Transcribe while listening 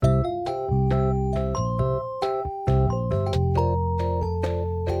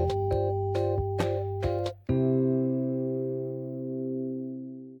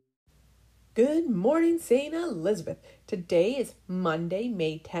morning, St. Elizabeth. Today is Monday,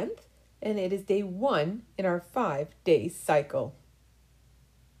 May 10th, and it is day 1 in our 5-day cycle.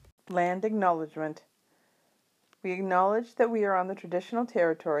 Land acknowledgement. We acknowledge that we are on the traditional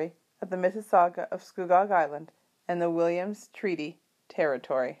territory of the Mississauga of Scugog Island and the Williams Treaty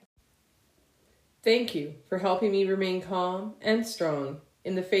Territory. Thank you for helping me remain calm and strong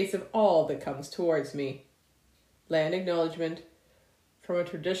in the face of all that comes towards me. Land acknowledgement from a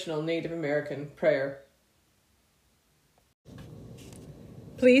traditional Native American prayer.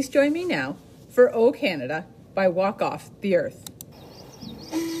 Please join me now for O Canada by Walk Off the Earth.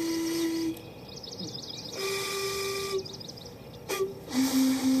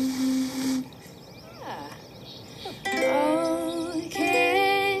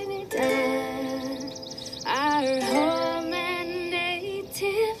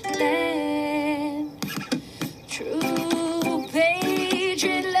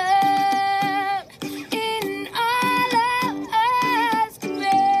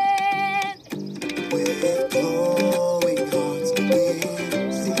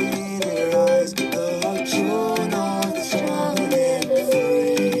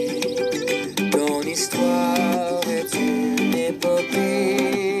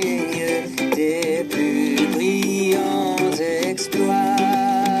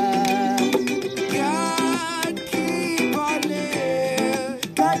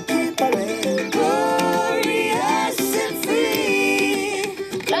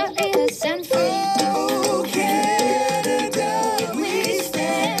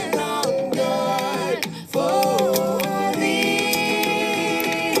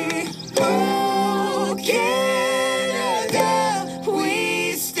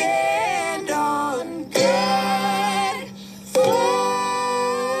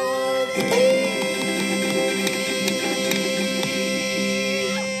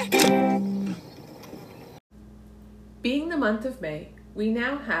 Being the month of May, we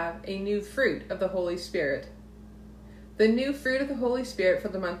now have a new fruit of the Holy Spirit. The new fruit of the Holy Spirit for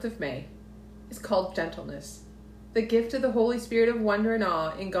the month of May is called gentleness, the gift of the Holy Spirit of wonder and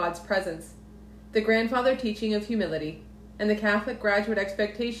awe in God's presence, the grandfather teaching of humility, and the Catholic graduate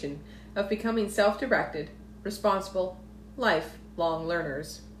expectation of becoming self-directed, responsible, lifelong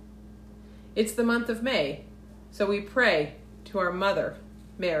learners. It's the month of May, so we pray to our Mother,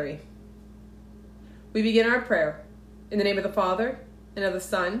 Mary. We begin our prayer in the name of the Father, and of the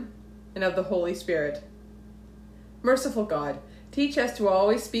Son, and of the Holy Spirit. Merciful God, teach us to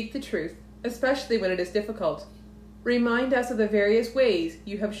always speak the truth, especially when it is difficult. Remind us of the various ways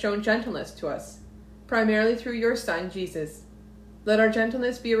you have shown gentleness to us, primarily through your Son, Jesus. Let our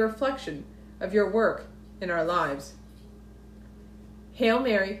gentleness be a reflection of your work in our lives. Hail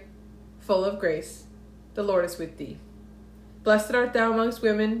Mary, full of grace, the Lord is with thee. Blessed art thou amongst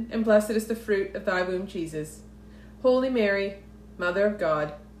women, and blessed is the fruit of thy womb, Jesus. Holy Mary, Mother of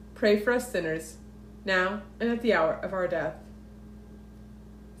God, pray for us sinners, now and at the hour of our death.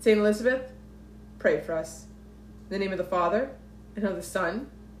 Saint Elizabeth, pray for us. In the name of the Father, and of the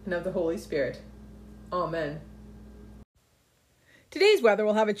Son, and of the Holy Spirit. Amen. Today's weather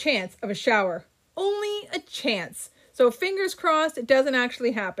will have a chance of a shower. Only a chance. So fingers crossed it doesn't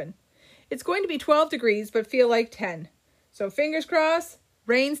actually happen. It's going to be 12 degrees, but feel like 10. So fingers crossed,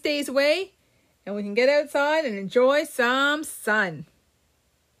 rain stays away, and we can get outside and enjoy some sun.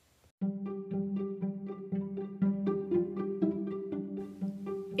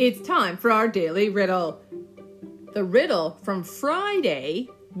 It's time for our daily riddle. The riddle from Friday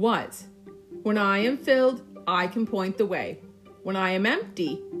was, when I am filled, I can point the way. When I am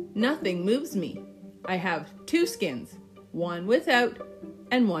empty, nothing moves me. I have 2 skins, one without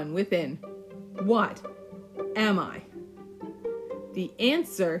and one within. What am I? The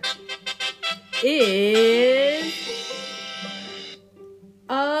answer is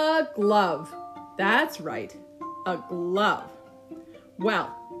a glove. That's right, a glove.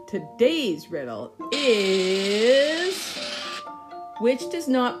 Well, today's riddle is, which does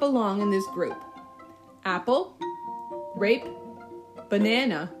not belong in this group? Apple, grape,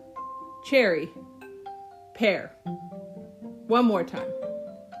 banana, cherry, pear. One more time.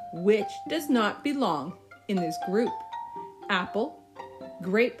 Which does not belong in this group? Apple,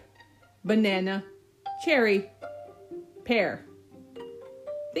 grape, banana, cherry, pear.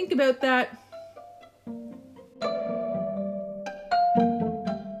 Think about that.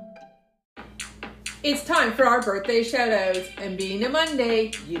 It's time for our birthday shout-outs, and being a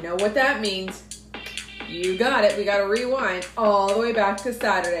Monday, you know what that means. You got it, we gotta rewind all the way back to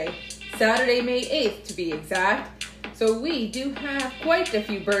Saturday. Saturday, May 8th to be exact. So we do have quite a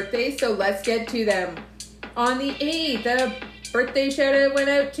few birthdays, so let's get to them. On the 8th, a birthday shout-out went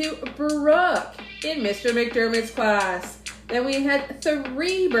out to Brooke. in Mr. McDermott's class. Then we had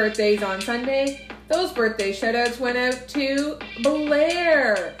 3 birthdays on Sunday. Those birthday shoutouts went out to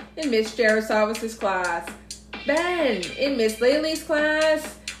Blair in Miss Jarasavis' class, Ben in Miss Laley's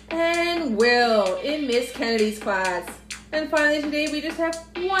class, and Will in Miss Kennedy's class. And finally today we just have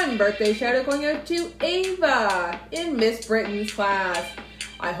 1 birthday shout out going out to Ava in Miss Britton's class.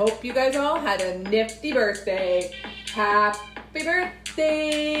 I hope you guys all had a nifty birthday. Happy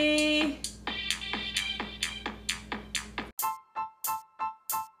birthday!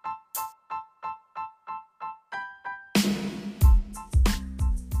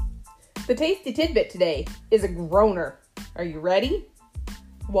 The tasty tidbit today is a groaner. Are you ready?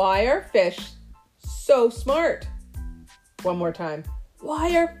 Why are fish so smart? One more time.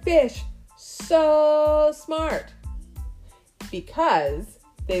 Why are fish so smart? Because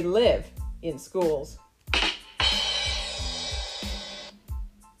they live in schools.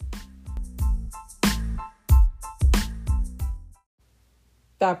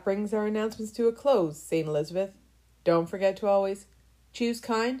 That brings our announcements to a close, St. Elizabeth. Don't forget to always choose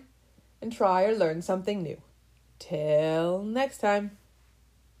kind and try or learn something new. Till next time.